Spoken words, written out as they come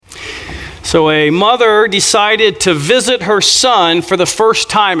So a mother decided to visit her son for the first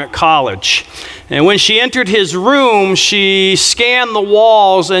time at college. And when she entered his room, she scanned the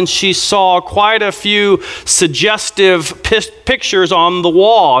walls and she saw quite a few suggestive pictures on the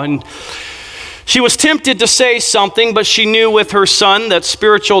wall. And she was tempted to say something, but she knew with her son that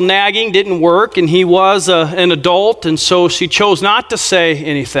spiritual nagging didn't work, and he was an adult, and so she chose not to say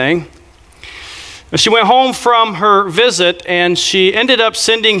anything. She went home from her visit, and she ended up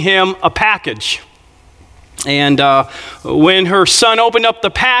sending him a package. And when her son opened up the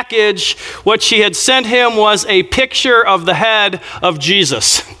package, what she had sent him was a picture of the head of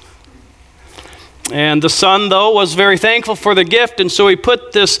Jesus. And the son, though, was very thankful for the gift, and so he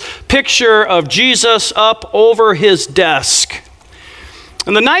put this picture of Jesus up over his desk.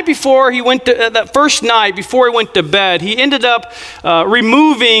 And the night before that first night before he went to bed, he ended up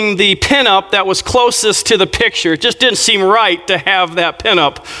removing the pinup that was closest to the picture. It just didn't seem right to have that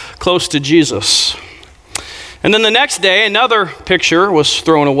pinup close to Jesus. And then the next day, another picture was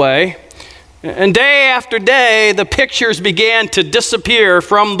thrown away. And day after day, the pictures began to disappear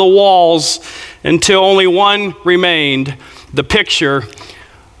from the walls until only one remained, the picture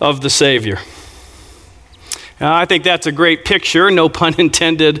of the Savior. I think that's a great picture, no pun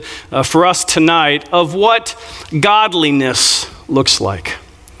intended, for us tonight of what godliness looks like.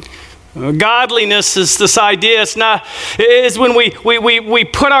 Godliness is this idea. It's when we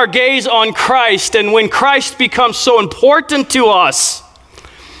put our gaze on Christ, and when Christ becomes so important to us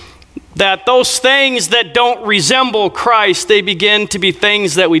that those things that don't resemble Christ, they begin to be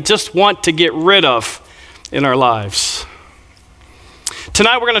things that we just want to get rid of in our lives.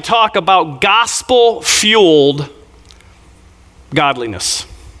 Tonight we're going to talk about gospel-fueled godliness.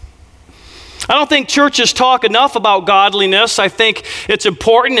 I don't think churches talk enough about godliness. I think it's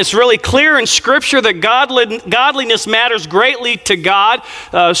important. It's really clear in Scripture that godliness matters greatly to God.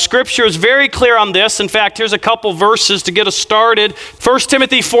 Scripture is very clear on this. In fact, here's a couple verses to get us started. 1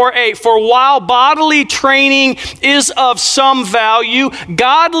 Timothy 4:8, "For while bodily training is of some value,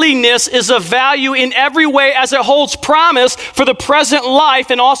 godliness is of value in every way as it holds promise for the present life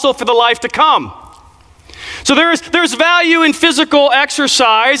and also for the life to come." So there's value in physical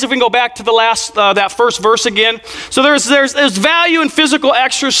exercise. If we can go back to the last that first verse again. So there's value in physical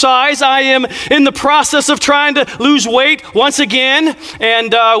exercise. I am in the process of trying to lose weight once again,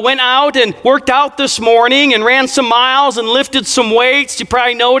 and went out and worked out this morning and ran some miles and lifted some weights. You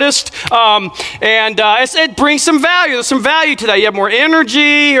probably noticed, it brings some value. There's some value to that. You have more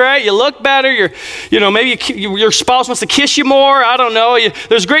energy, right? You look better. Maybe your spouse wants to kiss you more. I don't know.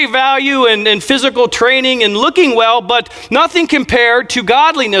 There's great value in physical training and looking well, but nothing compared to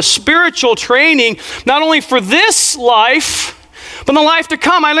godliness, spiritual training, not only for this life, but the life to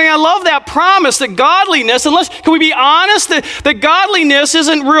come. I love that promise that godliness, can we be honest, that godliness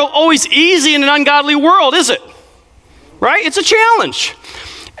isn't always easy in an ungodly world, is it? Right? It's a challenge.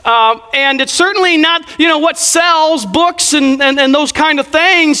 And it's certainly not, what sells books and those kind of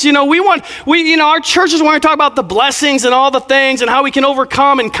things. Our churches want to talk about the blessings and all the things and how we can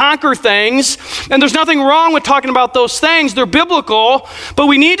overcome and conquer things. And there's nothing wrong with talking about those things. They're biblical, but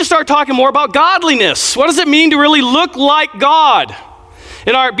we need to start talking more about godliness. What does it mean to really look like God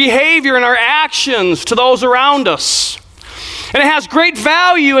in our behavior and our actions to those around us? And it has great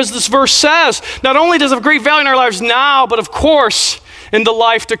value, as this verse says. Not only does it have great value in our lives now, but of course, in the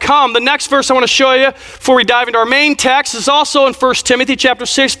life to come. The next verse I want to show you before we dive into our main text is also in 1 Timothy chapter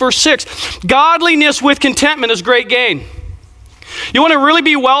 6, verse 6. Godliness with contentment is great gain. You want to really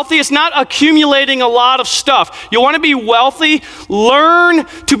be wealthy? It's not accumulating a lot of stuff. You want to be wealthy? Learn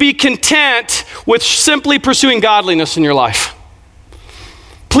to be content with simply pursuing godliness in your life.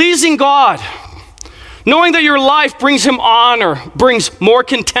 Pleasing God. Knowing that your life brings Him honor, brings more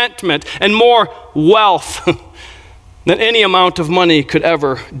contentment and more wealth than any amount of money could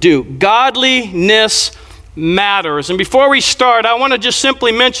ever do. Godliness matters. And before we start, I want to just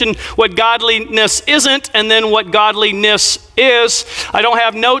simply mention what godliness isn't and then what godliness is. I don't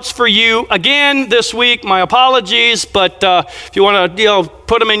have notes for you again this week. My apologies, but if you want to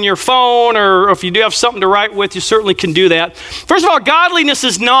put them in your phone, or if you do have something to write with, you certainly can do that. First of all, godliness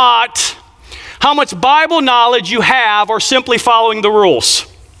is not how much Bible knowledge you have or simply following the rules.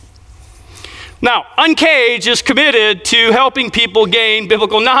 Now, Uncaged is committed to helping people gain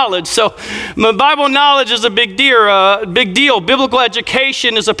biblical knowledge. So, Bible knowledge is a big deal. Biblical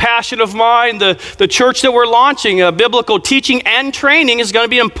education is a passion of mine. The church that we're launching, biblical teaching and training, is going to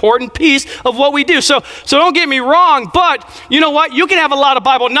be an important piece of what we do. So don't get me wrong, but you know what? You can have a lot of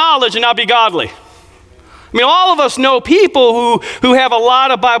Bible knowledge and not be godly. All of us know people who have a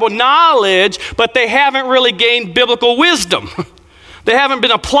lot of Bible knowledge, but they haven't really gained biblical wisdom. They haven't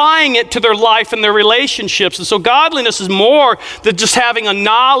been applying it to their life and their relationships. And so godliness is more than just having a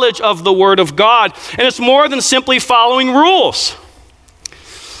knowledge of the Word of God. And it's more than simply following rules.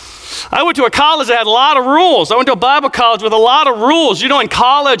 I went to a college that had a lot of rules. I went to a Bible college with a lot of rules. You know, in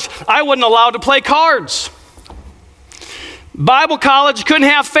college, I wasn't allowed to play cards. Bible college, couldn't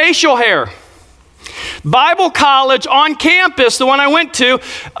have facial hair. Bible college on campus, the one I went to,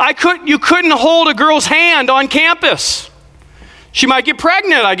 you couldn't hold a girl's hand on campus. She might get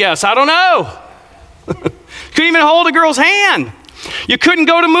pregnant, I guess. I don't know. Couldn't even hold a girl's hand. You couldn't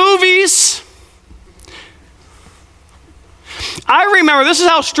go to movies. I remember, this is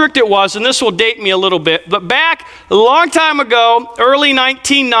how strict it was, and this will date me a little bit, but back a long time ago, early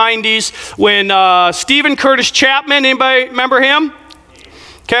 1990s, when Stephen Curtis Chapman, anybody remember him?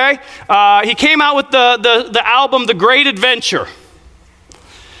 Okay, he came out with the album The Great Adventure.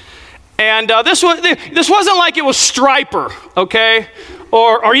 And this wasn't like it was Stryper, okay,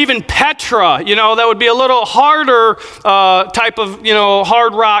 or even Petra, that would be a little harder type of,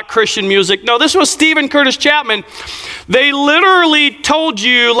 hard rock Christian music. No, this was Stephen Curtis Chapman. They literally told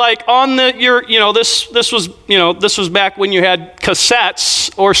you, like, on this was back when you had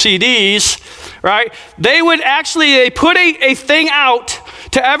cassettes or CDs, right? They would actually put a thing out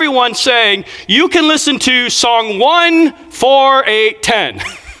to everyone saying, you can listen to song 1, 4, 8, 10.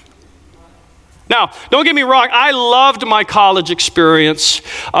 Now, don't get me wrong, I loved my college experience.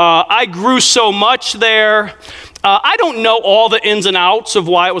 I grew so much there. I don't know all the ins and outs of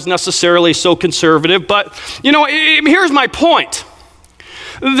why it was necessarily so conservative, but, here's my point.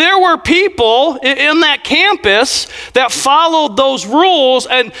 There were people in that campus that followed those rules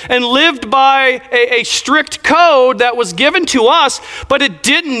and lived by a strict code that was given to us, but it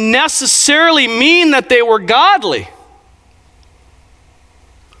didn't necessarily mean that they were godly.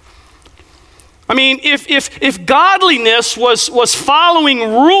 I mean, if godliness was following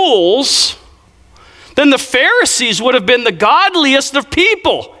rules, then the Pharisees would have been the godliest of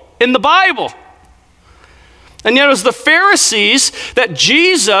people in the Bible. And yet it was the Pharisees that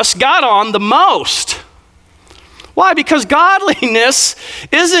Jesus got on the most. Why? Because godliness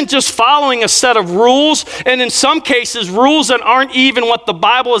isn't just following a set of rules, and in some cases, rules that aren't even what the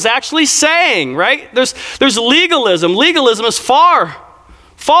Bible is actually saying, right? There's legalism. Legalism is far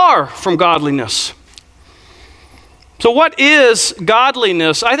from godliness. So what is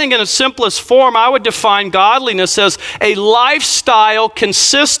godliness? I think in its simplest form, I would define godliness as a lifestyle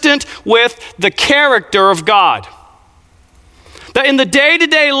consistent with the character of God. That in the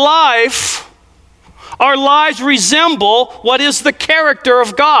day-to-day life, our lives resemble what is the character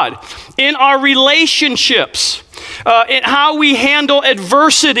of God. In our relationships, in how we handle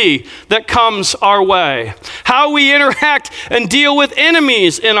adversity that comes our way, how we interact and deal with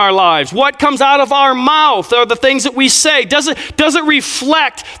enemies in our lives, what comes out of our mouth or the things that we say. Does it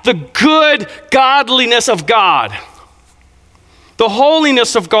reflect the good godliness of God, the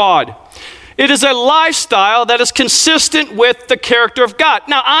holiness of God? It is a lifestyle that is consistent with the character of God.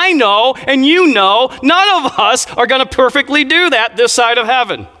 Now, I know, and you know, none of us are going to perfectly do that this side of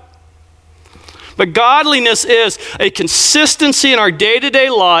heaven. But godliness is a consistency in our day-to-day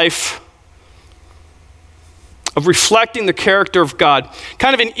life of reflecting the character of God.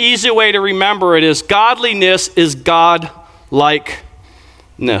 Kind of an easy way to remember it is godliness is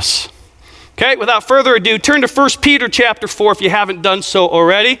God-likeness. Okay, without further ado, turn to 1 Peter chapter 4 if you haven't done so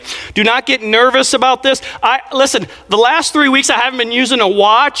already. Do not get nervous about this. Listen, the last 3 weeks I haven't been using a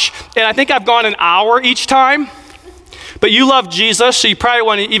watch, and I think I've gone an hour each time. But you love Jesus, so you probably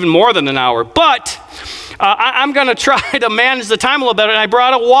want even more than an hour. But I'm going to try to manage the time a little better. And I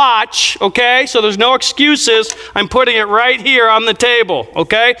brought a watch, okay? So there's no excuses. I'm putting it right here on the table,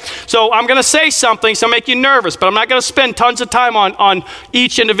 okay? So I'm going to say something, so make you nervous. But I'm not going to spend tons of time on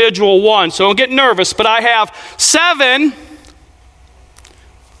each individual one. So don't get nervous. But I have seven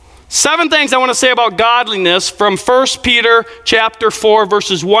things I want to say about godliness from 1 Peter chapter 4,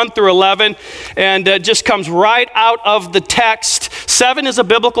 verses 1 through 11. And it just comes right out of the text. 7 is a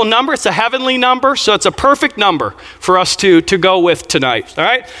biblical number. It's a heavenly number. So it's a perfect number for us to go with tonight. All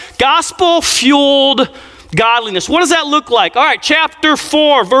right? Gospel-fueled godliness. What does that look like? All right, chapter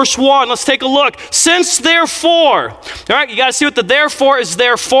 4, verse 1. Let's take a look. Since therefore, all right, you got to see what the therefore is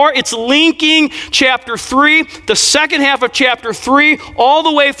there for. It's linking chapter 3, the second half of chapter 3, all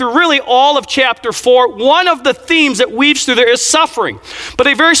the way through really all of chapter 4. One of the themes that weaves through there is suffering, but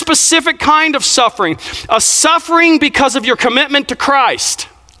a very specific kind of suffering. A suffering because of your commitment to Christ.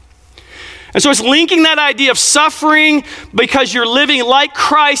 And so it's linking that idea of suffering because you're living like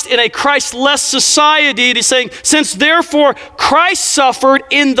Christ in a Christ-less society. It is saying, since therefore Christ suffered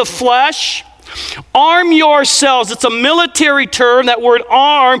in the flesh, Arm yourselves. It's a military term, that word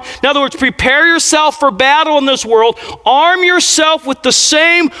arm. In other words, prepare yourself for battle in this world. Arm yourself with the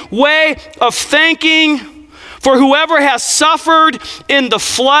same way of thinking, for whoever has suffered in the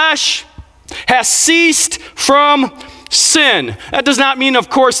flesh has ceased from sin. That does not mean, of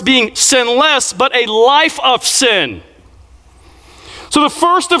course, being sinless, but a life of sin. So the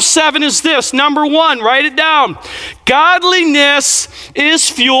first of 7 is this. Number 1, write it down. Godliness is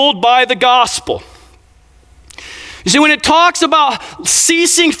fueled by the gospel. You see, when it talks about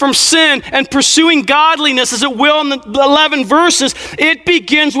ceasing from sin and pursuing godliness, as it will in the 11 verses, it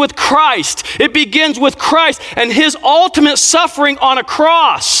begins with Christ. It begins with Christ and his ultimate suffering on a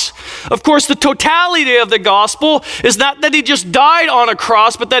cross. Of course, the totality of the gospel is not that he just died on a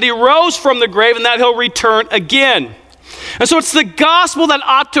cross, but that he rose from the grave and that he'll return again. And so it's the gospel that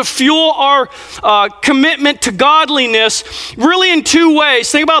ought to fuel our commitment to godliness really in 2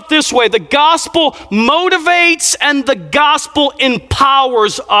 ways. Think about it this way. The gospel motivates and the gospel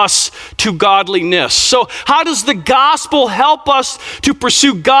empowers us to godliness. So how does the gospel help us to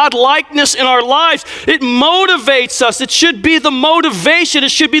pursue God-likeness in our lives? It motivates us. It should be the motivation.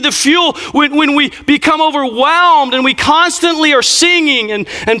 It should be the fuel when we become overwhelmed and we constantly are singing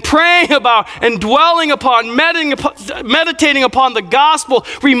and praying about and dwelling upon, meditating upon the gospel,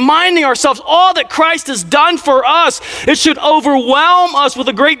 reminding ourselves all that Christ has done for us. It should overwhelm us with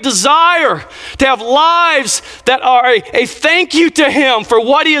a great desire to have lives that are a thank you to him for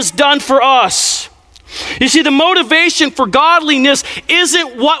what he has done for us. You see, the motivation for godliness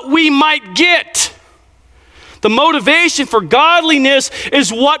isn't what we might get. The motivation for godliness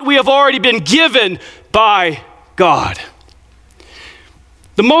is what we have already been given by God.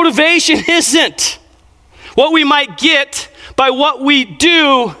 The motivation isn't what we might get by what we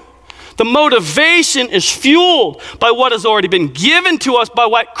do. The motivation is fueled by what has already been given to us by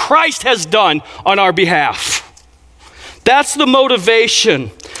what Christ has done on our behalf. That's the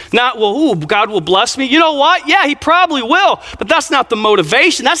motivation. Not, well, God will bless me. You know what? Yeah, he probably will. But that's not the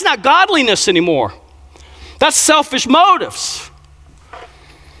motivation. That's not godliness anymore. That's selfish motives.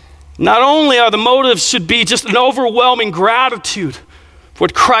 Not only are the motives should be just an overwhelming gratitude for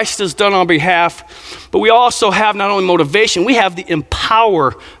what Christ has done on behalf, but we also have not only motivation, we have the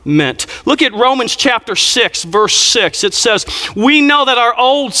empowerment. Look at Romans chapter 6, verse 6. It says, we know that our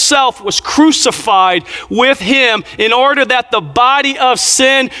old self was crucified with him in order that the body of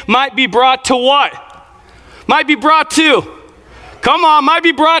sin might be brought to what? Might be brought to. Come on, might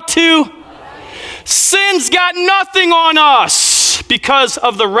be brought to. Sin's got nothing on us because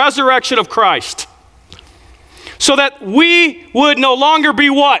of the resurrection of Christ. So that we would no longer be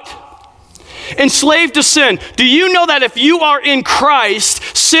what? Enslaved to sin. Do you know that if you are in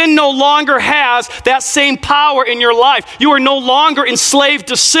Christ, sin no longer has that same power in your life? You are no longer enslaved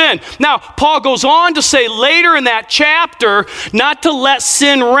to sin. Now, Paul goes on to say later in that chapter not to let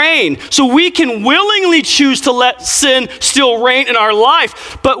sin reign. So we can willingly choose to let sin still reign in our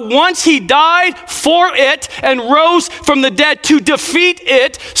life. But once he died for it and rose from the dead to defeat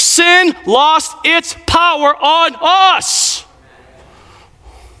it, sin lost its power on us.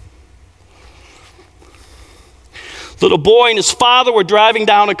 Little boy and his father were driving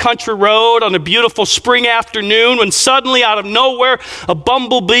down a country road on a beautiful spring afternoon when suddenly out of nowhere a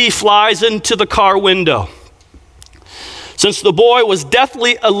bumblebee flies into the car window. Since the boy was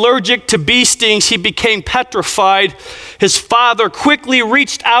deathly allergic to bee stings, he became petrified. His father quickly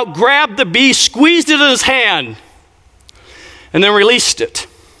reached out, grabbed the bee, squeezed it in his hand, and then released it.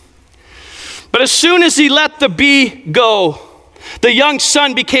 But as soon as he let the bee go, the young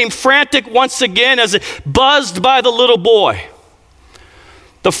son became frantic once again as it buzzed by the little boy.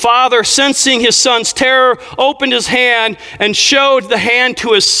 The father, sensing his son's terror, opened his hand and showed the hand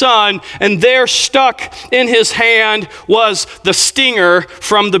to his son, and there stuck in his hand was the stinger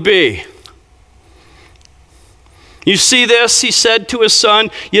from the bee. You see this, he said to his son,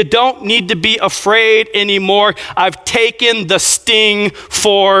 you don't need to be afraid anymore. I've taken the sting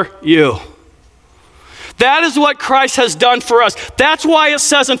for you. That is what Christ has done for us. That's why it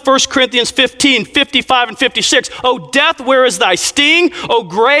says in 1 Corinthians 15, 55 and 56, O death, where is thy sting? O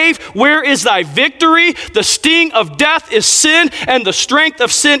grave, where is thy victory? The sting of death is sin, and the strength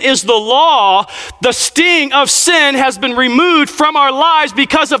of sin is the law. The sting of sin has been removed from our lives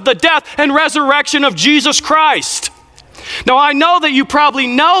because of the death and resurrection of Jesus Christ. Now, I know that you probably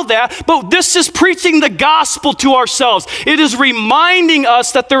know that, but this is preaching the gospel to ourselves. It is reminding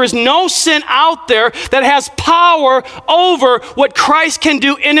us that there is no sin out there that has power over what Christ can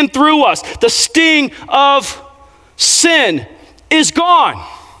do in and through us. The sting of sin is gone.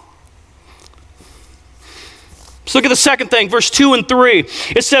 Let's look at the second thing, verse 2 and 3.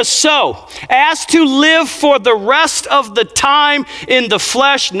 It says, so, as to live for the rest of the time in the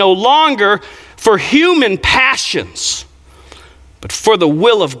flesh, no longer for human passions, but for the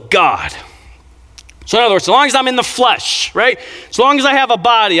will of God. So in other words, as long as I'm in the flesh, right? As long as I have a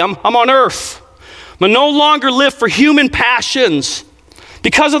body, I'm on earth. I'm no longer live for human passions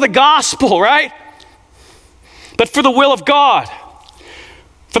because of the gospel, right? But for the will of God.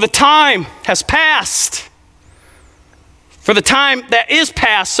 For the time has passed. For the time that is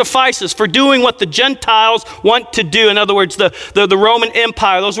past suffices for doing what the Gentiles want to do. In other words, the Roman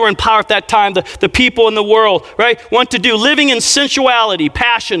Empire, those who were in power at that time, the people in the world, right, want to do. Living in sensuality,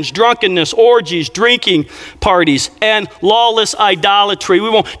 passions, drunkenness, orgies, drinking parties, and lawless idolatry.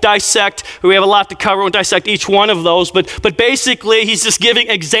 We won't dissect, we have a lot to cover, we won't dissect each one of those, but basically he's just giving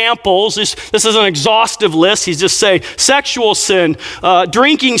examples. This is an exhaustive list. He's just saying sexual sin,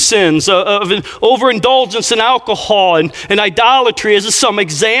 drinking sins, of overindulgence in alcohol, and idolatry as some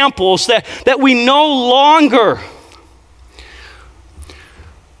examples that we no longer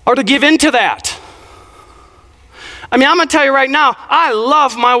are to give into that. I mean, I'm going to tell you right now, I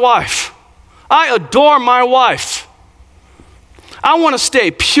love my wife. I adore my wife. I want to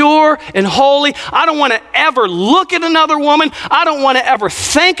stay pure and holy. I don't want to ever look at another woman. I don't want to ever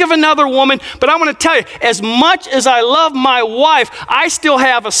think of another woman. But I want to tell you, as much as I love my wife, I still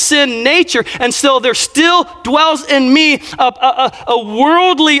have a sin nature. And so there still dwells in me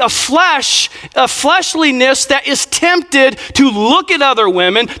a fleshliness that is tempted to look at other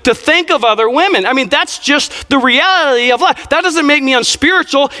women, to think of other women. I mean, that's just the reality of life. That doesn't make me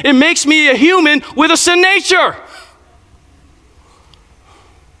unspiritual. It makes me a human with a sin nature.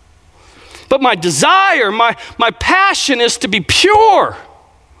 But my desire, my passion is to be pure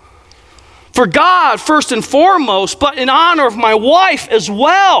for God first and foremost, but in honor of my wife as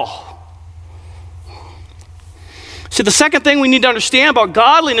well. See, the second thing we need to understand about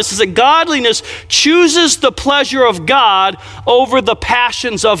godliness is that godliness chooses the pleasure of God over the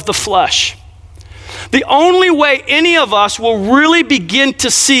passions of the flesh. The only way any of us will really begin to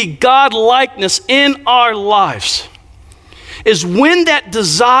see God-likeness in our lives is when that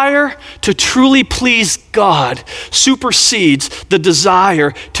desire to truly please God supersedes the desire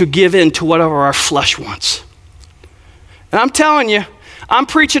to give in to whatever our flesh wants. And I'm telling you, I'm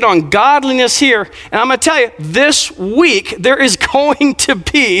preaching on godliness here, and I'm going to tell you, this week there is going to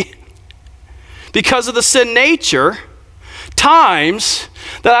be, because of the sin nature, times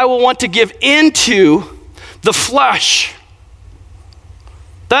that I will want to give into the flesh.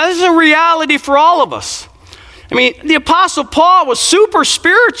 That is a reality for all of us. I mean, the Apostle Paul was super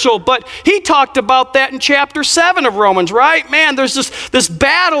spiritual, but he talked about that in chapter 7 of Romans, right? Man, there's this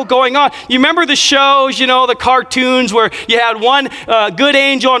battle going on. You remember the shows, the cartoons where you had one good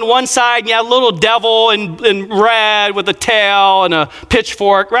angel on one side and you had a little devil in red with a tail and a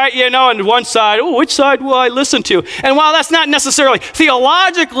pitchfork, right? And one side, which side will I listen to? And while that's not necessarily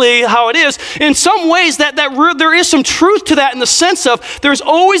theologically how it is, in some ways there is some truth to that in the sense of there's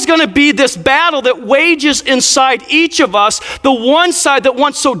always going to be this battle that wages inside each of us, the one side that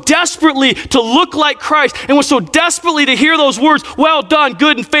wants so desperately to look like Christ and wants so desperately to hear those words, well done,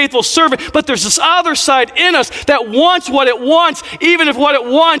 good and faithful servant. But there's this other side in us that wants what it wants, even if what it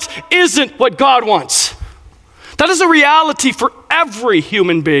wants isn't what God wants. That is a reality for every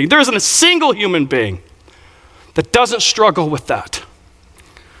human being. There isn't a single human being that doesn't struggle with that.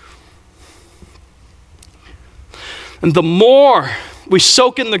 And the more we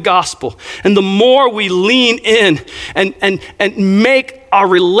soak in the gospel, and the more we lean in and make our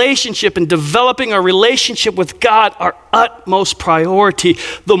relationship and developing our relationship with God our utmost priority,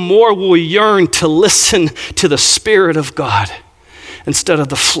 the more we'll yearn to listen to the Spirit of God instead of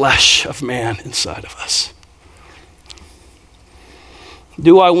the flesh of man inside of us.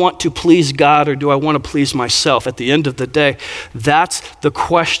 Do I want to please God or do I want to please myself? At the end of the day, that's the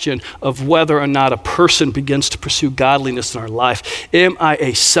question of whether or not a person begins to pursue godliness in our life. Am I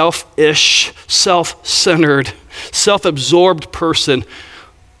a selfish, self-centered, self-absorbed person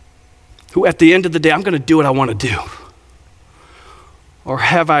who at the end of the day, I'm going to do what I want to do? Or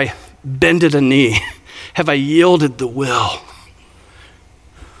have I bended a knee? Have I yielded the will?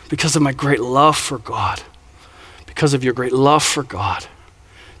 Because of my great love for God, because of your great love for God,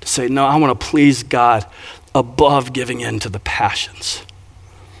 to say, no, I want to please God above giving in to the passions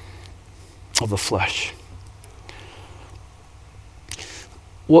of the flesh.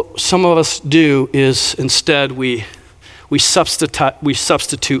 What some of us do is instead we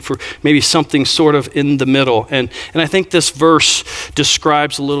substitute for maybe something sort of in the middle. And I think this verse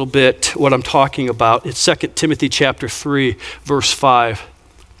describes a little bit what I'm talking about. It's 2 Timothy chapter 3, verse 5.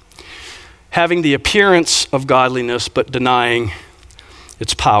 having the appearance of godliness but denying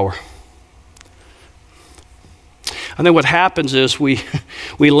its power. I think what happens is we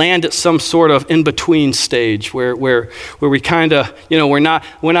land at some sort of in-between stage where we kind of, we're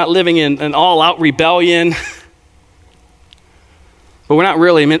not living in an all-out rebellion, but we're not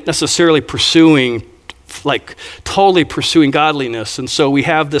really necessarily totally pursuing godliness. And so we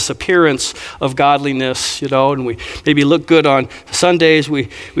have this appearance of godliness, and we maybe look good on Sundays, we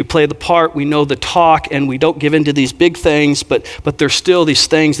play the part, we know the talk, and we don't give into these big things, but there's still these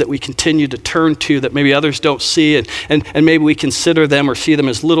things that we continue to turn to that maybe others don't see, and maybe we consider them or see them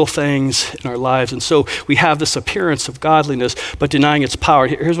as little things in our lives. And so we have this appearance of godliness, but denying its power.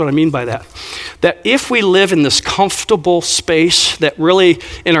 Here's what I mean by that. That if we live in this comfortable space that really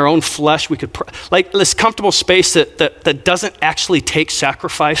in our own flesh we could, like this comfortable space that doesn't actually take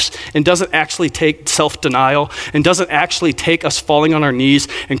sacrifice and doesn't actually take self-denial and doesn't actually take us falling on our knees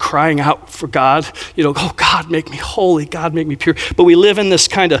and crying out for God, oh God, make me holy, God, make me pure. But we live in this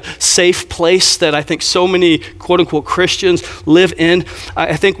kind of safe place that I think so many quote unquote Christians live in.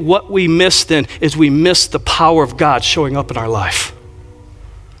 I think what we miss then is we miss the power of God showing up in our life.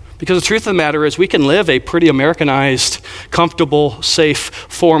 Because the truth of the matter is we can live a pretty Americanized, comfortable, safe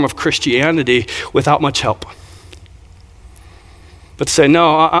form of Christianity without much help. But to say,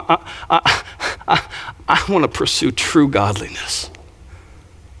 no, I want to pursue true godliness.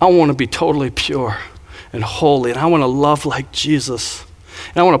 I want to be totally pure and holy, and I want to love like Jesus.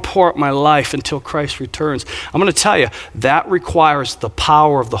 And I want to pour out my life until Christ returns. I'm going to tell you, that requires the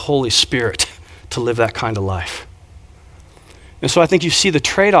power of the Holy Spirit to live that kind of life. And so I think you see the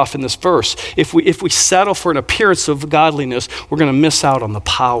trade-off in this verse. If we settle for an appearance of godliness, we're going to miss out on the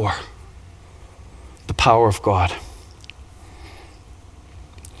power of God.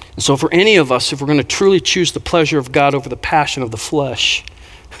 And so for any of us, if we're going to truly choose the pleasure of God over the passion of the flesh,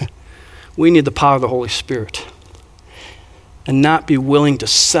 we need the power of the Holy Spirit and not be willing to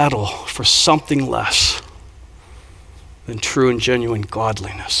settle for something less than true and genuine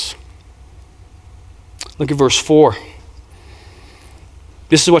godliness. Look at verse 4.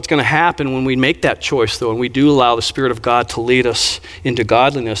 This is what's going to happen when we make that choice, though, and we do allow the Spirit of God to lead us into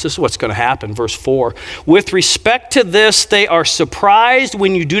godliness. This is what's going to happen, verse 4. With respect to this, they are surprised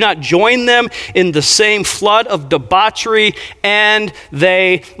when you do not join them in the same flood of debauchery, and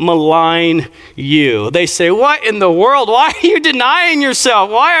they malign you. They say, what in the world? Why are you denying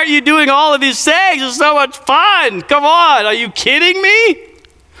yourself? Why are you doing all of these things? It's so much fun. Come on. Are you kidding me?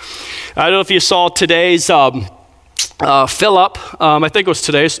 I don't know if you saw today's Philip, I think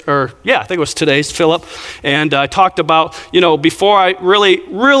it was today's Philip, and I talked about, before I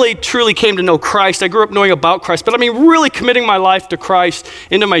really, truly came to know Christ, I grew up knowing about Christ, but really committing my life to Christ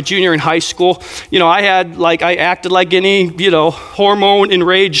into my junior in high school. I acted like any, hormone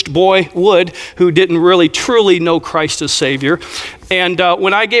enraged boy would who didn't really, truly know Christ as Savior. And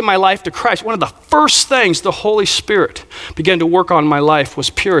when I gave my life to Christ, one of the first things the Holy Spirit began to work on in my life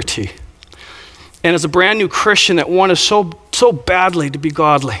was purity. And as a brand new Christian that wanted so badly to be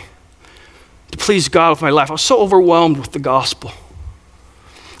godly, to please God with my life, I was so overwhelmed with the gospel.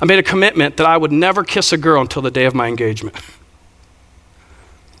 I made a commitment that I would never kiss a girl until the day of my engagement.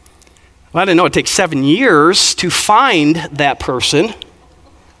 Well, I didn't know it'd take 7 years to find that person.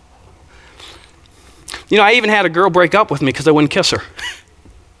 I even had a girl break up with me because I wouldn't kiss her.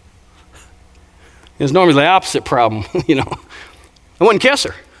 It was normally the opposite problem, I wouldn't kiss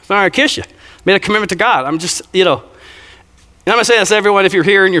her. I'm not going to kiss you. Made a commitment to God. I'm just, and I'm not saying that's to everyone. If you're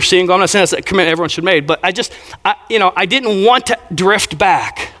here and you're single, I'm not saying that's a commitment everyone should make. But I didn't want to drift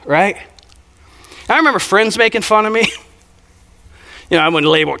back, right? I remember friends making fun of me. I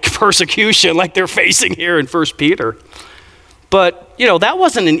wouldn't label it persecution like they're facing here in 1 Peter. But, that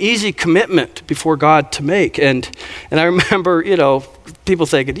wasn't an easy commitment before God to make. And I remember, people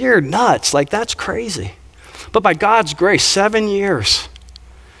thinking, you're nuts. Like, that's crazy. But by God's grace, 7 years.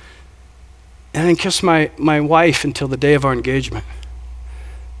 And I didn't kiss my wife until the day of our engagement.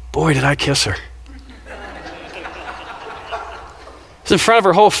 Boy, did I kiss her. It was in front of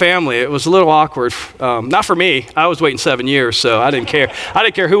her whole family. It was a little awkward. Not for me. I was waiting 7 years, so I didn't care. I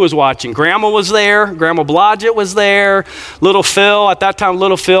didn't care who was watching. Grandma was there. Grandma Blodgett was there. Little Phil, at that time,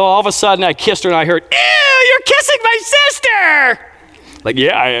 little Phil. All of a sudden, I kissed her, and I heard, ew, you're kissing my sister! Like,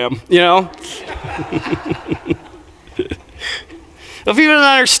 yeah, I am, If you don't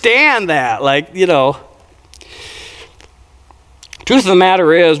understand that, truth of the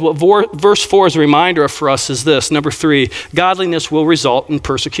matter is, what verse 4 is a reminder for us is this. Number 3, godliness will result in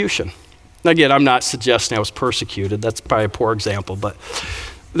persecution. Again, I'm not suggesting I was persecuted. That's probably a poor example. But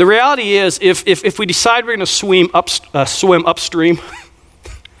the reality is, if we decide we're going to swim upstream,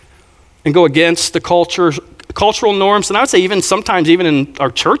 and go against the cultural norms, and I would say even sometimes even in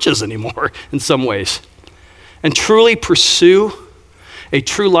our churches anymore in some ways, and truly pursue a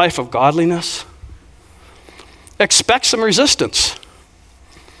true life of godliness, expect some resistance.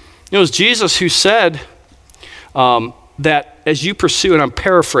 It was Jesus who said that as you pursue, and I'm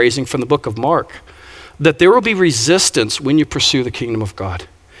paraphrasing from the book of Mark, that there will be resistance when you pursue the kingdom of God.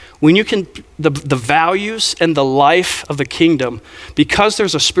 When you can, the values and the life of the kingdom, because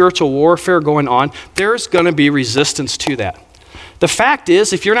there's a spiritual warfare going on, there's going to be resistance to that. The fact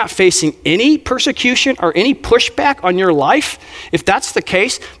is, if you're not facing any persecution or any pushback on your life, if that's the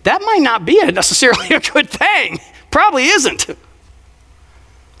case, that might not be necessarily a good thing. Probably isn't.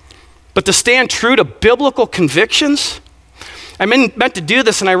 But to stand true to biblical convictions, I meant to do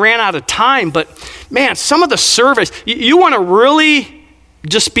this and I ran out of time, but man, some of the surveys, you want to really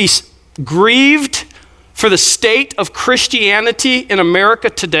just be grieved for the state of Christianity in America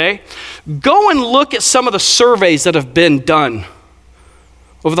today, go and look at some of the surveys that have been done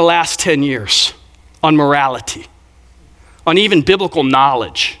over the last 10 years on morality, on even biblical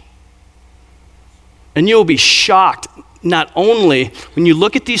knowledge. And you'll be shocked, not only when you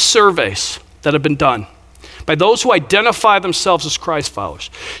look at these surveys that have been done by those who identify themselves as Christ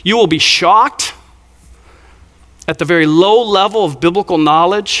followers, you will be shocked at the very low level of biblical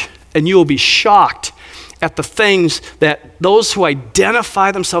knowledge, and you will be shocked at the things that those who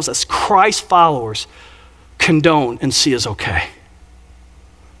identify themselves as Christ followers condone and see as okay.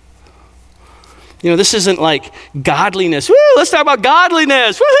 You know, this isn't like godliness. Woo, let's talk about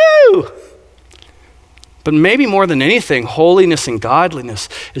godliness. Woohoo! But maybe more than anything, holiness and godliness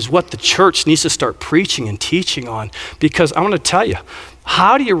is what the church needs to start preaching and teaching on. Because I want to tell you,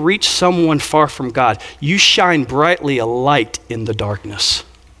 how do you reach someone far from God? You shine brightly a light in the darkness.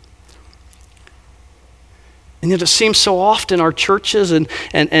 And yet it seems so often our churches and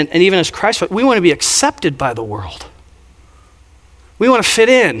even as Christ, we want to be accepted by the world. We want to fit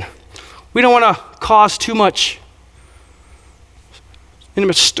in. We don't want to cause too much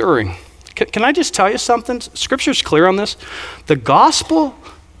stirring. Can I just tell you something? Scripture's clear on this. The gospel,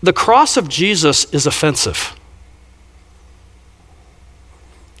 the cross of Jesus is offensive.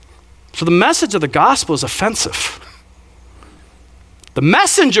 So the message of the gospel is offensive. The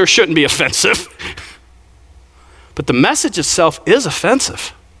messenger shouldn't be offensive, but the message itself is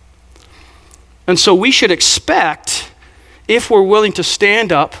offensive. And so we should expect, if we're willing to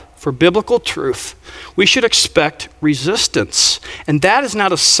stand up for biblical truth, we should expect resistance. And that is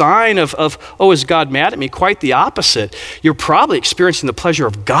not a sign of, oh, is God mad at me? Quite the opposite. You're probably experiencing the pleasure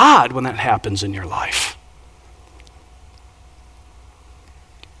of God when that happens in your life.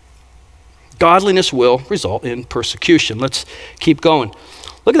 Godliness will result in persecution. Let's keep going.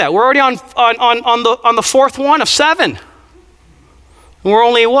 Look at that. We're already on the fourth one of 7. And we're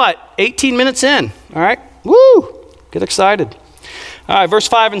only, 18 minutes in. All right? Woo! Get excited. All right, verse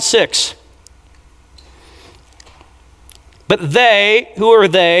 5 and 6. But they, who are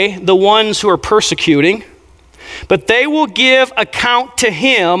they? The ones who are persecuting. But they will give account to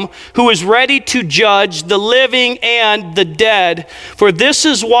him who is ready to judge the living and the dead. For this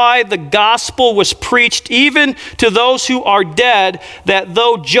is why the gospel was preached even to those who are dead, that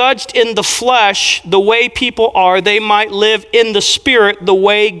though judged in the flesh the way people are, they might live in the spirit the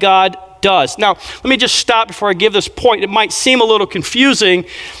way God does. Now, let me just stop before I give this point. It might seem a little confusing.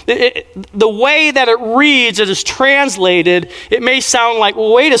 The way that it reads, it is translated, it may sound like,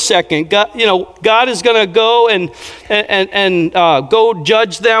 well, wait a second, God is going to go and go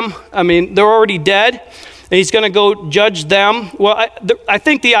judge them. I mean, they're already dead, and he's going to go judge them. Well, I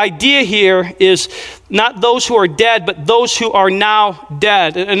think the idea here is not those who are dead, but those who are now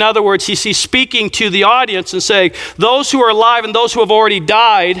dead. In other words, he's speaking to the audience and saying, those who are alive and those who have already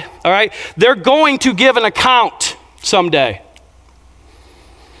died, all right, they're going to give an account someday.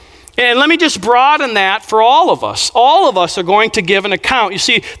 And let me just broaden that for all of us. All of us are going to give an account. You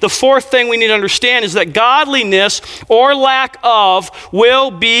see, the fourth thing we need to understand is that godliness or lack of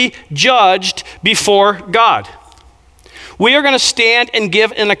will be judged before God. We are going to stand and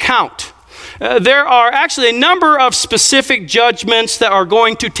give an account. There are actually a number of specific judgments that are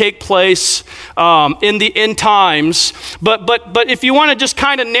going to take place in the end times. But if you want to just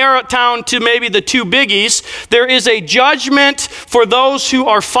kind of narrow it down to maybe the two biggies, there is a judgment for those who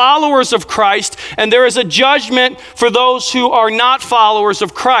are followers of Christ, and there is a judgment for those who are not followers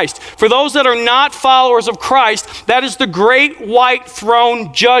of Christ. For those that are not followers of Christ, that is the great white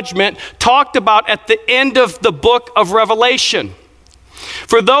throne judgment talked about at the end of the book of Revelation.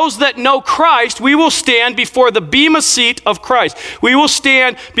 For those that know Christ, we will stand before the bema seat of Christ. We will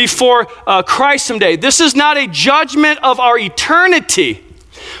stand before Christ someday. This is not a judgment of our eternity,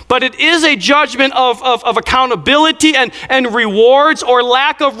 But it is a judgment of accountability and rewards or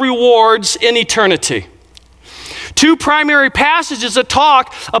lack of rewards in eternity. Two primary passages that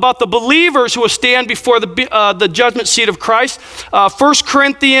talk about the believers who will stand before the judgment seat of Christ. 1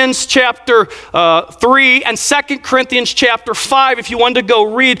 Corinthians chapter 3 and 2 Corinthians chapter 5, if you wanted to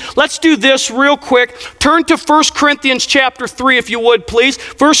go read. Let's do this real quick. Turn to 1 Corinthians chapter 3, if you would, please.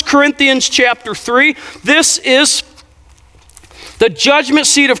 1 Corinthians chapter 3. This is the judgment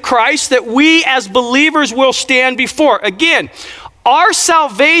seat of Christ that we as believers will stand before. Again, our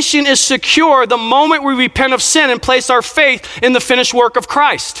salvation is secure the moment we repent of sin and place our faith in the finished work of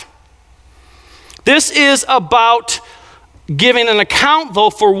Christ. This is about giving an account, though,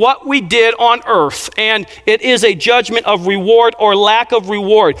 for what we did on earth, and it is a judgment of reward or lack of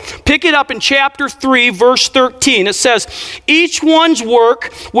reward. Pick it up in chapter 3, verse 13. It says, each one's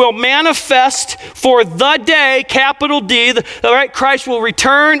work will manifest for the day, capital D, all right, Christ will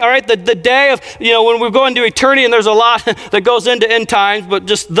return, all right, the day of, when we go into eternity, and there's a lot that goes into end times, but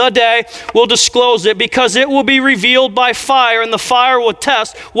just the day will disclose it, because it will be revealed by fire, and the fire will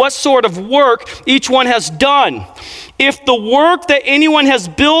test what sort of work each one has done. If the work that anyone has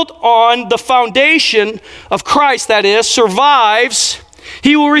built on the foundation of Christ, that is, survives,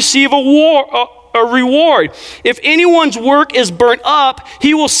 he will receive a reward. If anyone's work is burnt up,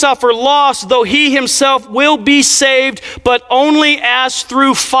 he will suffer loss, though he himself will be saved, but only as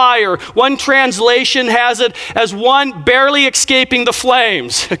through fire. One translation has it as one barely escaping the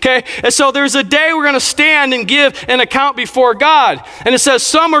flames, okay? And so there's a day we're going to stand and give an account before God. And it says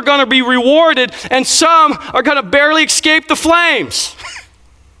some are going to be rewarded and some are going to barely escape the flames.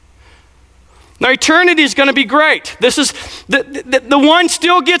 Now, eternity is going to be great. This is the one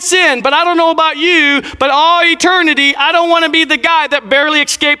still gets in, but I don't know about you, but all eternity, I don't want to be the guy that barely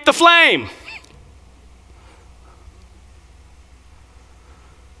escaped the flame.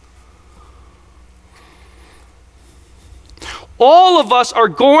 All of us are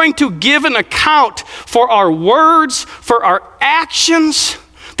going to give an account for our words, for our actions,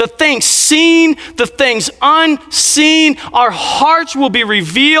 the things seen, the things unseen. Our hearts will be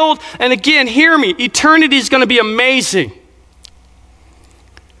revealed. And again, hear me, eternity is going to be amazing.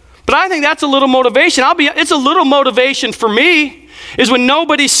 But I think that's a little motivation. It's a little motivation for me, is when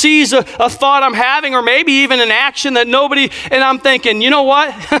nobody sees a thought I'm having, or maybe even an action that nobody, and I'm thinking, you know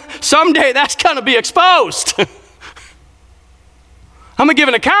what? Someday that's going to be exposed. I'm going to give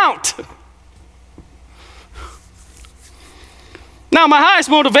an account. Now, my highest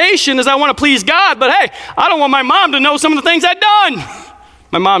motivation is I want to please God, but hey, I don't want my mom to know some of the things I've done.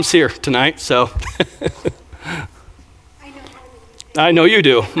 My mom's here tonight, so. I know you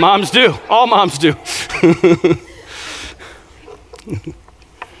do. Moms do. All moms do.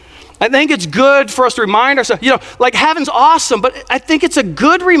 I think it's good for us to remind ourselves, like heaven's awesome, but I think it's a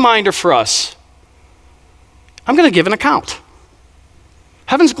good reminder for us. I'm going to give an account.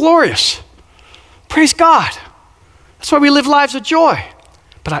 Heaven's glorious. Praise God. That's why we live lives of joy.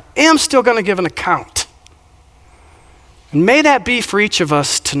 But I am still going to give an account. And may that be for each of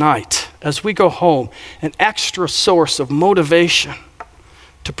us tonight, as we go home, an extra source of motivation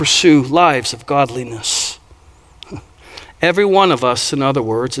to pursue lives of godliness. Every one of us, in other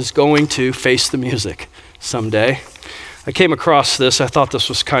words, is going to face the music someday. I came across this. I thought this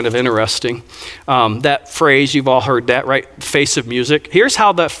was kind of interesting. That phrase, you've all heard that, right? Face of music. Here's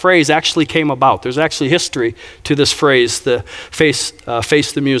how that phrase actually came about. There's actually history to this phrase, the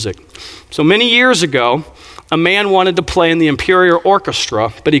face the music. So many years ago, a man wanted to play in the Imperial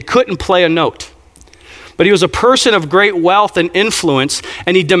Orchestra, but he couldn't play a note. But he was a person of great wealth and influence,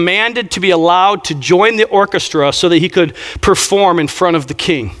 and he demanded to be allowed to join the orchestra so that he could perform in front of the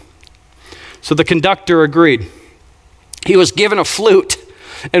king. So the conductor agreed. He was given a flute,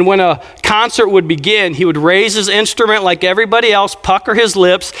 and when a concert would begin, he would raise his instrument like everybody else, pucker his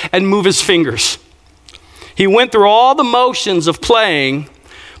lips, and move his fingers. He went through all the motions of playing,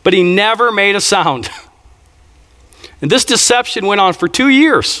 but he never made a sound. And this deception went on for 2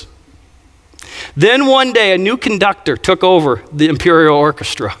 years. Then one day, a new conductor took over the Imperial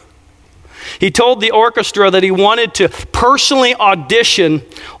Orchestra. He told the orchestra that he wanted to personally audition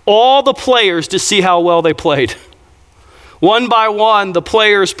all the players to see how well they played. One by one, the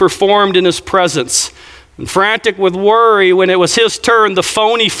players performed in his presence. And frantic with worry, when it was his turn, the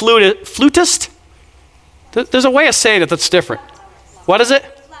phony flutist? There's a way of saying it that's different. What is it?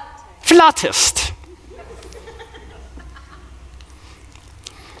 Flautist.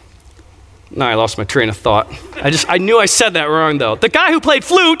 No, I lost my train of thought. I knew I said that wrong, though. The guy who played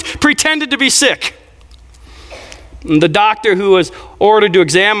flute pretended to be sick. And the doctor who was ordered to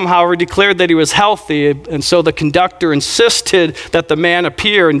examine him, however, declared that he was healthy, and so the conductor insisted that the man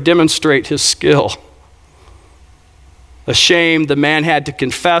appear and demonstrate his skill. Ashamed, the man had to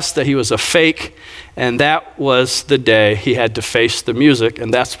confess that he was a fake, and that was the day he had to face the music,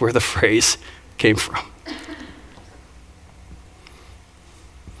 and that's where the phrase came from.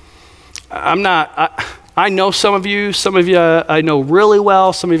 I know some of you I know really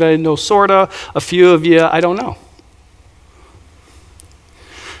well, some of you I know sorta, a few of you I don't know.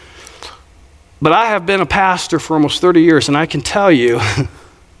 But I have been a pastor for almost 30 years, and I can tell you,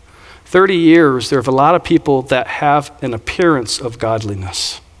 30 years, there are a lot of people that have an appearance of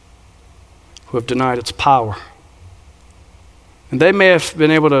godliness who have denied its power. And they may have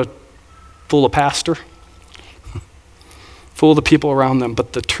been able to fool a pastor, fool the people around them,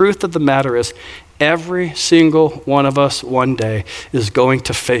 but the truth of the matter is, every single one of us one day is going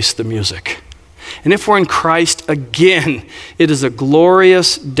to face the music. And if we're in Christ again, it is a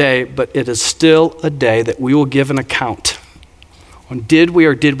glorious day, but it is still a day that we will give an account on did we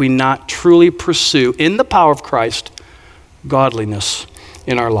or did we not truly pursue, in the power of Christ, godliness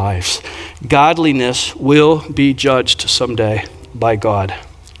in our lives. Godliness will be judged someday by God.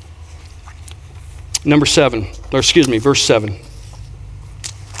 Verse 7.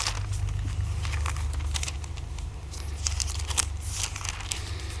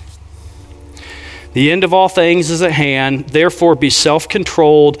 The end of all things is at hand. Therefore, be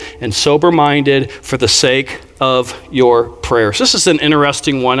self-controlled and sober-minded for the sake of your prayers. This is an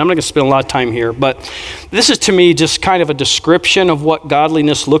interesting one. I'm not going to spend a lot of time here, but this is to me just kind of a description of what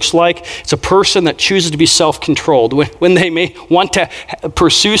godliness looks like. It's a person that chooses to be self-controlled. When they may want to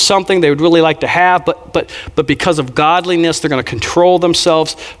pursue something they would really like to have, but because of godliness, they're going to control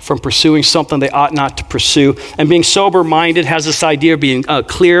themselves from pursuing something they ought not to pursue. And being sober-minded has this idea of being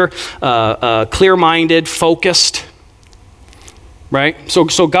clear-minded, focused. Right?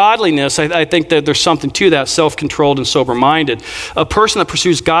 So godliness, I think that there's something to that, self-controlled and sober-minded. A person that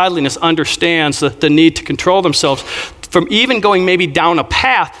pursues godliness understands the need to control themselves from even going maybe down a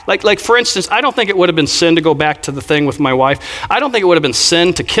path. Like for instance, I don't think it would have been sin to go back to the thing with my wife. I don't think it would have been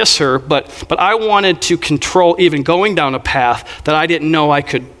sin to kiss her, but I wanted to control even going down a path that I didn't know I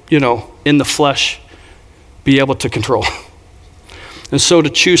could, in the flesh, be able to control. And so to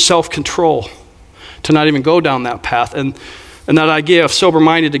choose self-control, to not even go down that path. And that idea of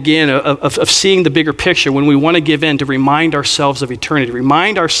sober-minded again, of seeing the bigger picture when we want to give in, to remind ourselves of eternity,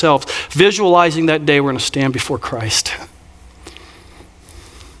 remind ourselves, visualizing that day we're going to stand before Christ.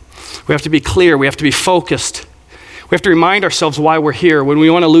 We have to be clear. We have to be focused. We have to remind ourselves why we're here. When we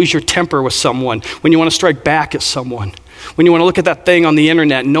want to lose your temper with someone, when you want to strike back at someone, when you want to look at that thing on the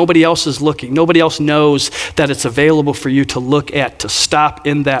internet and nobody else is looking, nobody else knows that it's available for you to look at, to stop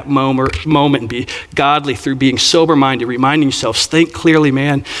in that moment and be godly through being sober-minded, reminding yourselves, think clearly,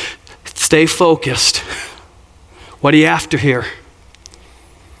 man, stay focused. What are you after here?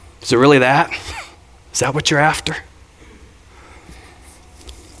 Is it really that? Is that what you're after?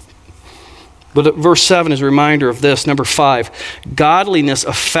 But verse 7 is a reminder of this. Number 5, godliness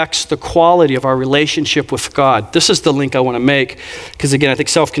affects the quality of our relationship with God. This is the link I want to make, because again, I think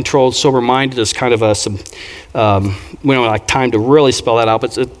self-controlled, sober-minded is kind of we don't have time to really spell that out,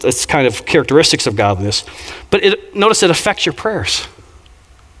 but it's kind of characteristics of godliness. But notice it affects your prayers.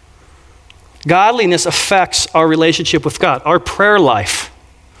 Godliness affects our relationship with God, our prayer life,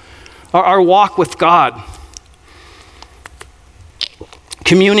 our walk with God.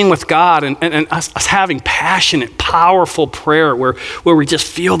 Communing with God and us having passionate, powerful prayer where we just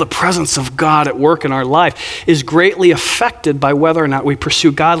feel the presence of God at work in our life is greatly affected by whether or not we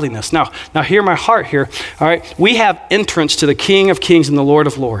pursue godliness. Now hear my heart here, all right? We have entrance to the King of Kings and the Lord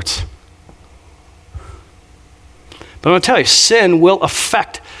of Lords. But I'm going to tell you, sin will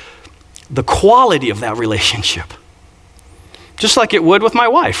affect the quality of that relationship. Just like it would with my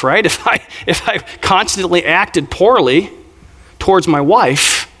wife, right? If I constantly acted poorly towards my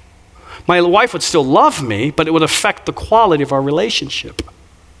wife would still love me, but it would affect the quality of our relationship.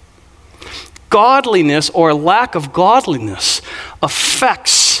 Godliness or lack of godliness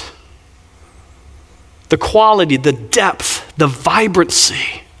affects the quality, the depth, the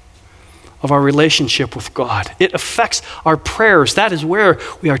vibrancy of our relationship with God. It affects our prayers. That is where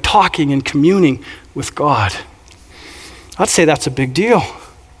we are talking and communing with God. I'd say that's a big deal.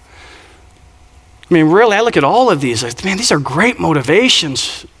 I mean, really, I look at all of these. Man, these are great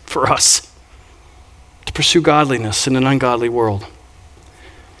motivations for us to pursue godliness in an ungodly world.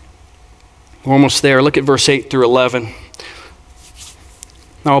 We're almost there. Look at verse 8 through 11.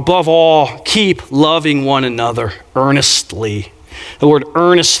 Now, above all, keep loving one another earnestly. The word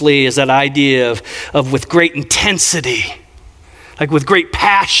earnestly is that idea of with great intensity. like with great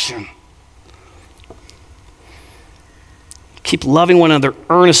passion. Keep loving one another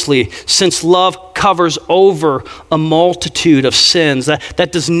earnestly, since love covers over a multitude of sins.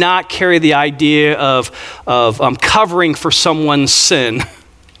 That does not carry the idea of covering for someone's sin.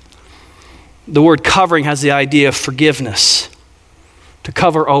 The word covering has the idea of forgiveness, to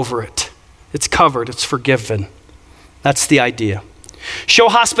cover over it. It's covered, it's forgiven. That's the idea. Show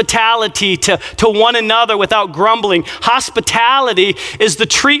hospitality to one another without grumbling. Hospitality is the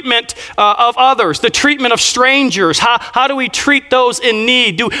treatment of others, the treatment of strangers. How do we treat those in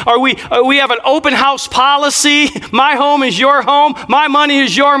need? We have an open house policy? My home is your home. My money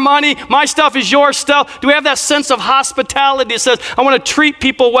is your money. My stuff is your stuff. Do we have that sense of hospitality that says, I want to treat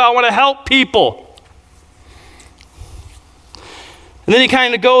people well. I want to help people? And then he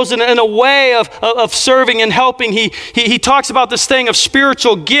kind of goes in a way of serving and helping. He talks about this thing of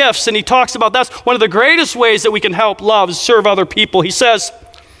spiritual gifts, and he talks about that's one of the greatest ways that we can help love is serve other people. He says,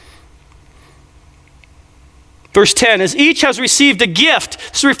 verse 10, as each has received a gift,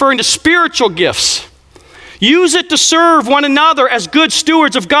 this is referring to spiritual gifts. Use it to serve one another as good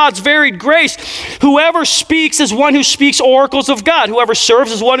stewards of God's varied grace. Whoever speaks is one who speaks oracles of God. Whoever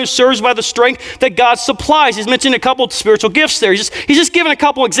serves is one who serves by the strength that God supplies. He's mentioned a couple of spiritual gifts there. He's just given a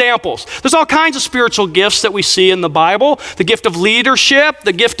couple examples. There's all kinds of spiritual gifts that we see in the Bible. The gift of leadership,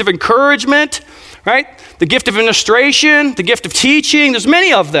 the gift of encouragement, right? The gift of administration, the gift of teaching. There's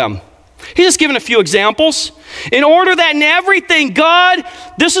many of them. He's just given a few examples. In order that in everything, God,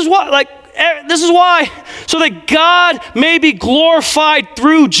 this is why, so that God may be glorified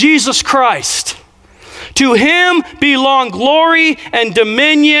through Jesus Christ. To him belong glory and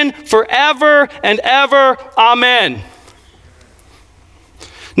dominion forever and ever. Amen.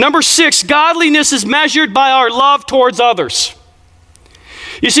 Number 6, godliness is measured by our love towards others.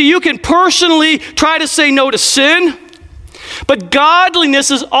 You see, you can personally try to say no to sin, but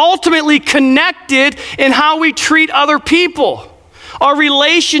godliness is ultimately connected in how we treat other people. Our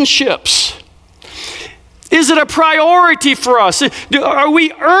relationships. Is it a priority for us? Are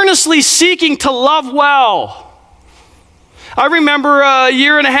we earnestly seeking to love well? I remember a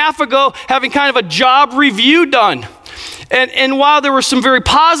year and a half ago having kind of a job review done. And while there were some very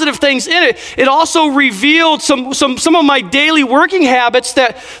positive things in it, it also revealed some of my daily working habits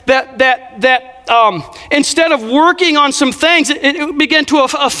that instead of working on some things, it began to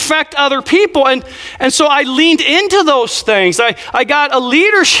affect other people. And so I leaned into those things. I got a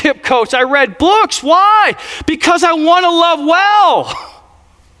leadership coach. I read books. Why? Because I want to love well.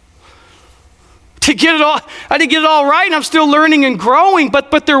 I didn't get it all right, and I'm still learning and growing,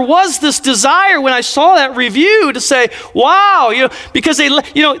 but there was this desire when I saw that review to say, wow, because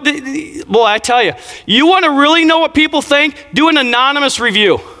boy, I tell you, you want to really know what people think? Do an anonymous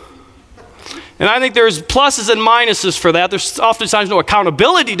review. And I think there's pluses and minuses for that. There's oftentimes no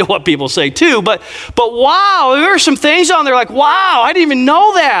accountability to what people say too, but wow, there are some things on there like, wow, I didn't even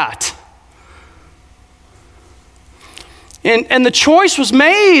know that. And the choice was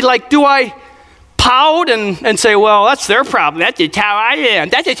made, like, do I pout and say, well, that's their problem. That's just how I am.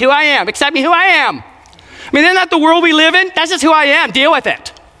 That's just who I am. Accept me who I am. I mean, isn't that the world we live in? That's just who I am. Deal with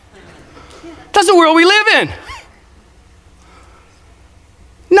it. That's the world we live in.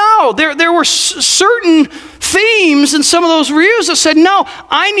 No, there were certain themes in some of those reviews that said, no,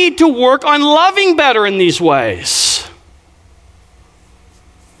 I need to work on loving better in these ways.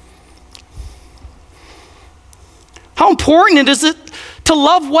 How important is it to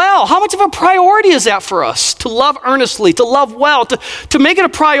love well? How much of a priority is that for us? To love earnestly, to love well, to make it a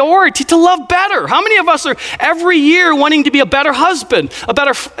priority, to love better. How many of us are every year wanting to be a better husband, a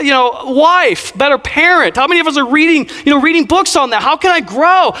better wife, better parent? How many of us are reading books on that? How can I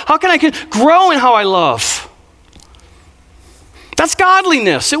grow? How can I grow in how I love? That's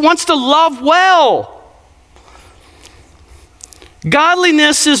godliness. It wants to love well.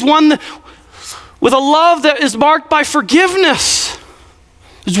 Godliness is one with a love that is marked by forgiveness.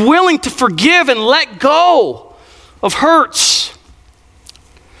 Is willing to forgive and let go of hurts.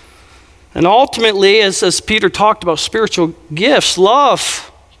 And ultimately, as Peter talked about spiritual gifts,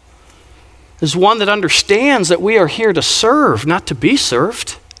 love is one that understands that we are here to serve, not to be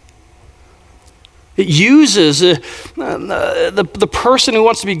served. It uses the person who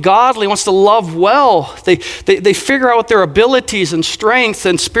wants to be godly, wants to love well. They figure out what their abilities and strength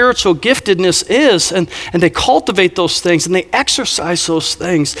and spiritual giftedness is, and they cultivate those things, and they exercise those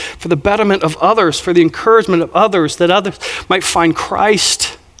things for the betterment of others, for the encouragement of others, that others might find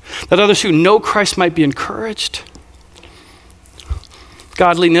Christ, that others who know Christ might be encouraged.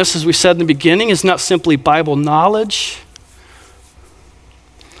 Godliness, as we said in the beginning, is not simply Bible knowledge.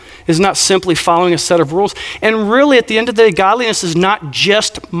 is not simply following a set of rules. And really, at the end of the day, godliness is not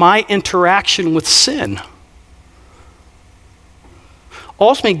just my interaction with sin.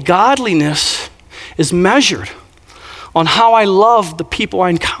 Ultimately, godliness is measured on how I love the people I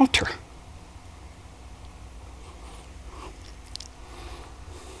encounter.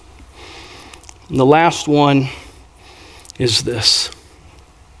 And the last one is this.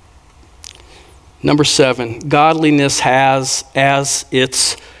 Number 7, godliness has as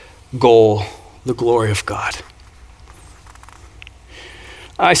its goal the glory of God.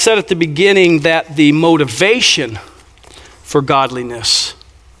 I said at the beginning that the motivation for godliness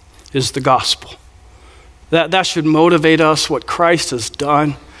is the gospel. That should motivate us, what Christ has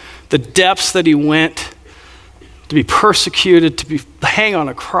done, the depths that he went to be persecuted, to be hang on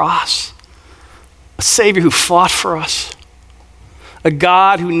a cross, a Savior who fought for us, a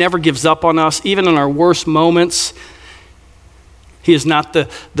God who never gives up on us, even in our worst moments. He is not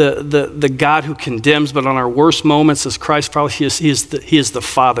the God who condemns, but on our worst moments, as Christ probably, he is the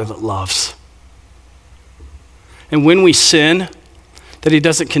Father that loves. And when we sin, that he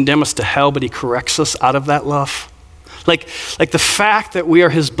doesn't condemn us to hell, but he corrects us out of that love. Like the fact that we are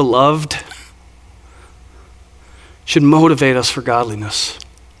his beloved should motivate us for godliness.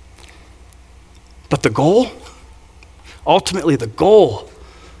 But the goal, ultimately the goal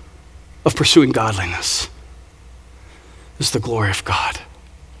of pursuing godliness is the glory of God.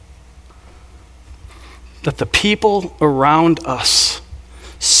 That the people around us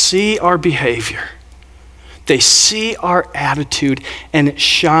see our behavior, they see our attitude, and it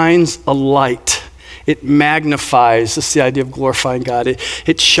shines a light. It magnifies. This is the idea of glorifying God.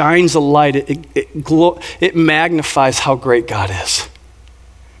 It shines a light. It magnifies how great God is.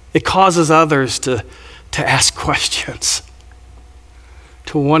 It causes others to ask questions,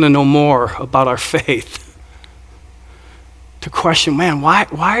 to want to know more about our faith, to question, man, why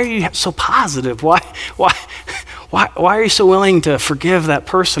are you so positive? Why are you so willing to forgive that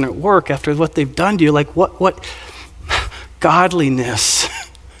person at work after what they've done to you? Like what godliness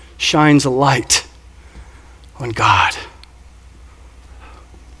shines a light on God.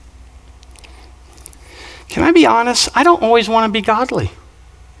 Can I be honest? I don't always want to be godly.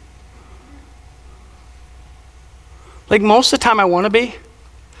 Like most of the time I want to be,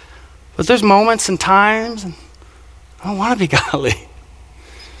 but there's moments and times and I don't want to be godly.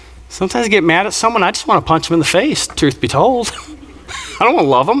 Sometimes I get mad at someone, I just want to punch them in the face, truth be told. I don't want to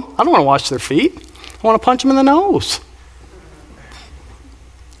love them. I don't want to wash their feet. I want to punch them in the nose.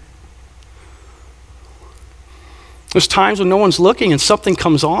 There's times when no one's looking and something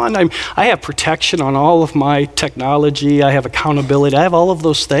comes on. I have protection on all of my technology. I have accountability. I have all of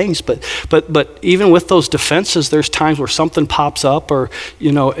those things. But even with those defenses, there's times where something pops up or,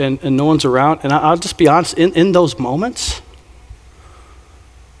 and no one's around. And I'll just be honest, in those moments,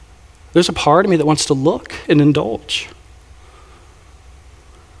 there's a part of me that wants to look and indulge.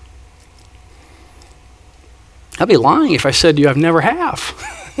 I'd be lying if I said to you, I've never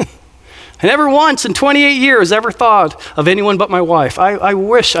have. I never once in 28 years ever thought of anyone but my wife. I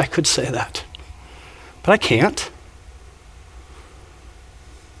wish I could say that, but I can't.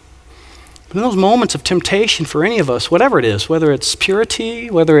 But in those moments of temptation for any of us, whatever it is, whether it's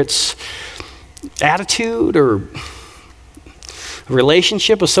purity, whether it's attitude or a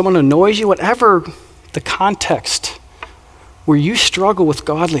relationship with someone who annoys you, whatever the context where you struggle with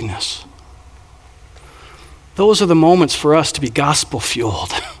godliness, those are the moments for us to be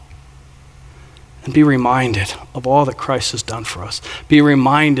gospel-fueled. And be reminded of all that Christ has done for us. Be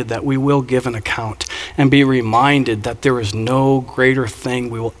reminded that we will give an account. And be reminded that there is no greater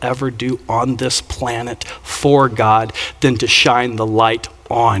thing we will ever do on this planet for God than to shine the light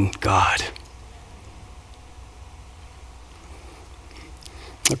on God.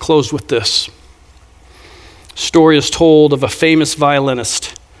 I'll close with this. A story is told of a famous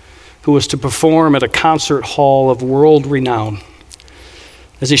violinist who was to perform at a concert hall of world renown.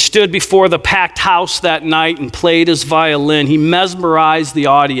 As he stood before the packed house that night and played his violin, he mesmerized the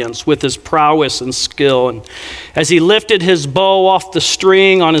audience with his prowess and skill. And as he lifted his bow off the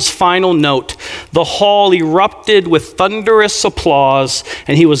string on his final note, the hall erupted with thunderous applause,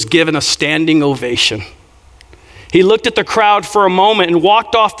 and he was given a standing ovation. He looked at the crowd for a moment and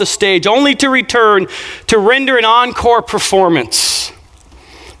walked off the stage, only to return to render an encore performance.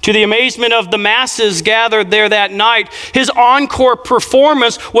 To the amazement of the masses gathered there that night, his encore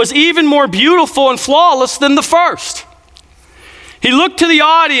performance was even more beautiful and flawless than the first. He looked to the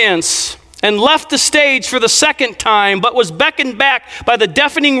audience and left the stage for the second time, but was beckoned back by the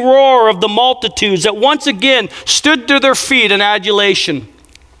deafening roar of the multitudes that once again stood to their feet in adulation.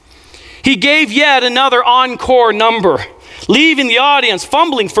 He gave yet another encore number. leaving the audience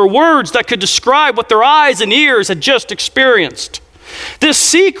fumbling for words that could describe what their eyes and ears had just experienced. This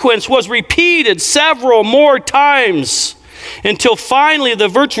sequence was repeated several more times until finally the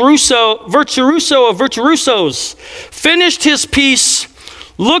virtuoso of virtuosos finished his piece,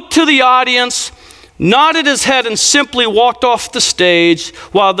 looked to the audience, nodded his head, and simply walked off the stage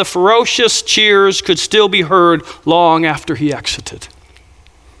while the ferocious cheers could still be heard long after he exited.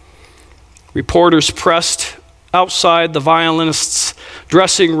 Reporters pressed outside the violinist's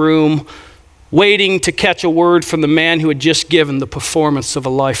dressing room, waiting to catch a word from the man who had just given the performance of a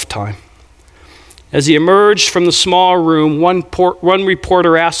lifetime. As he emerged from the small room, one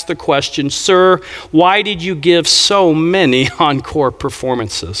reporter asked the question, "Sir, why did you give so many encore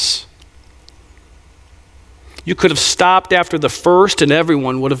performances?" You could have stopped after the first and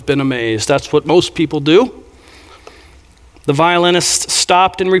everyone would have been amazed. That's what most people do. The violinist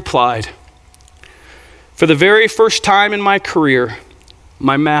stopped and replied, "For the very first time in my career,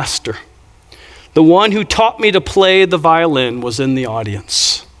 my master, the one who taught me to play the violin, was in the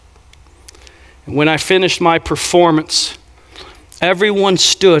audience. And when I finished my performance, everyone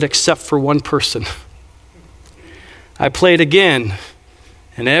stood except for one person. I played again,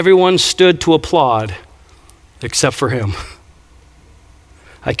 and everyone stood to applaud except for him.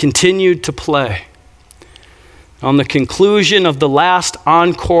 I continued to play. On the conclusion of the last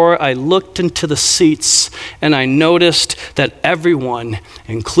encore, I looked into the seats and I noticed that everyone,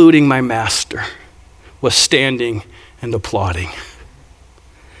 including my master, was standing and applauding.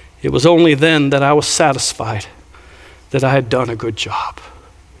 It was only then that I was satisfied that I had done a good job."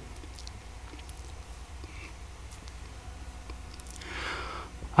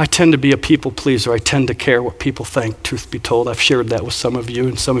 I tend to be a people pleaser. I tend to care what people think, truth be told. I've shared that with some of you,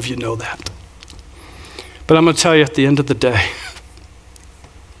 and some of you know that. But I'm going to tell you, at the end of the day,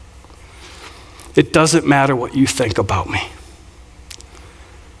 it doesn't matter what you think about me.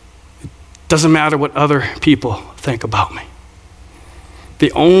 It doesn't matter what other people think about me.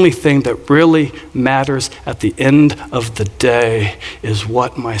 The only thing that really matters at the end of the day is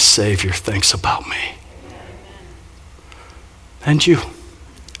what my Savior thinks about me. And you.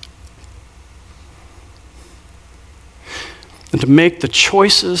 And to make the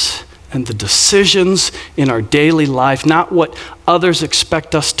choices and the decisions in our daily life, not what others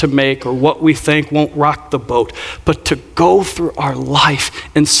expect us to make or what we think won't rock the boat, but to go through our life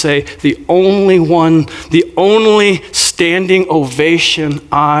and say, the only standing ovation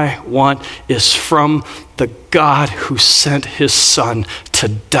I want is from the God who sent his Son to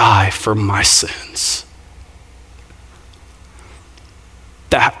die for my sins.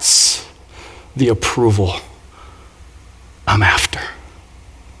 That's the approval I'm after.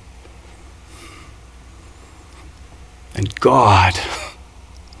 And God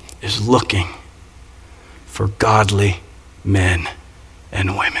is looking for godly men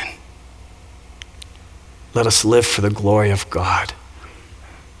and women. Let us live for the glory of God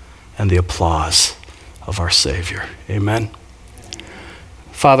and the applause of our Savior. Amen.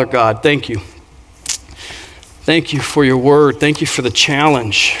 Father God, thank you. Thank you for your word. Thank you for the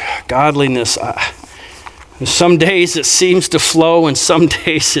challenge. Godliness. Some days it seems to flow, and some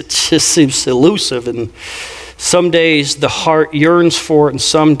days it just seems elusive, and some days the heart yearns for it, and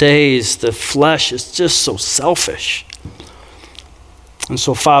some days the flesh is just so selfish. And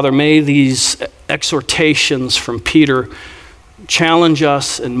so, Father, may these exhortations from Peter challenge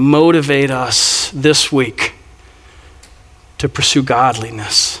us and motivate us this week to pursue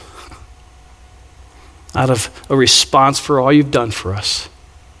godliness out of a response for all you've done for us,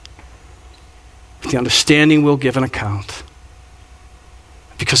 with the understanding we'll give an account,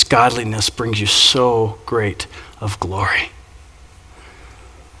 because godliness brings you so great of glory.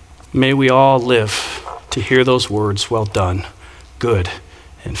 May we all live to hear those words, "Well done, good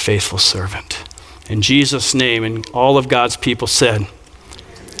and faithful servant." In Jesus' name, and all of God's people said,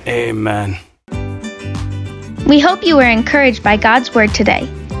 amen. We hope you were encouraged by God's word today.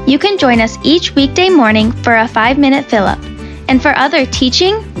 You can join us each weekday morning for a 5-minute fill-up. And for other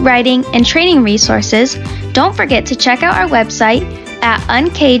teaching, writing, and training resources, don't forget to check out our website at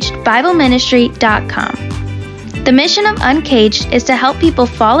uncagedbibleministry.com. The mission of Uncaged is to help people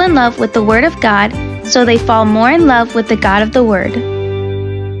fall in love with the Word of God so they fall more in love with the God of the Word.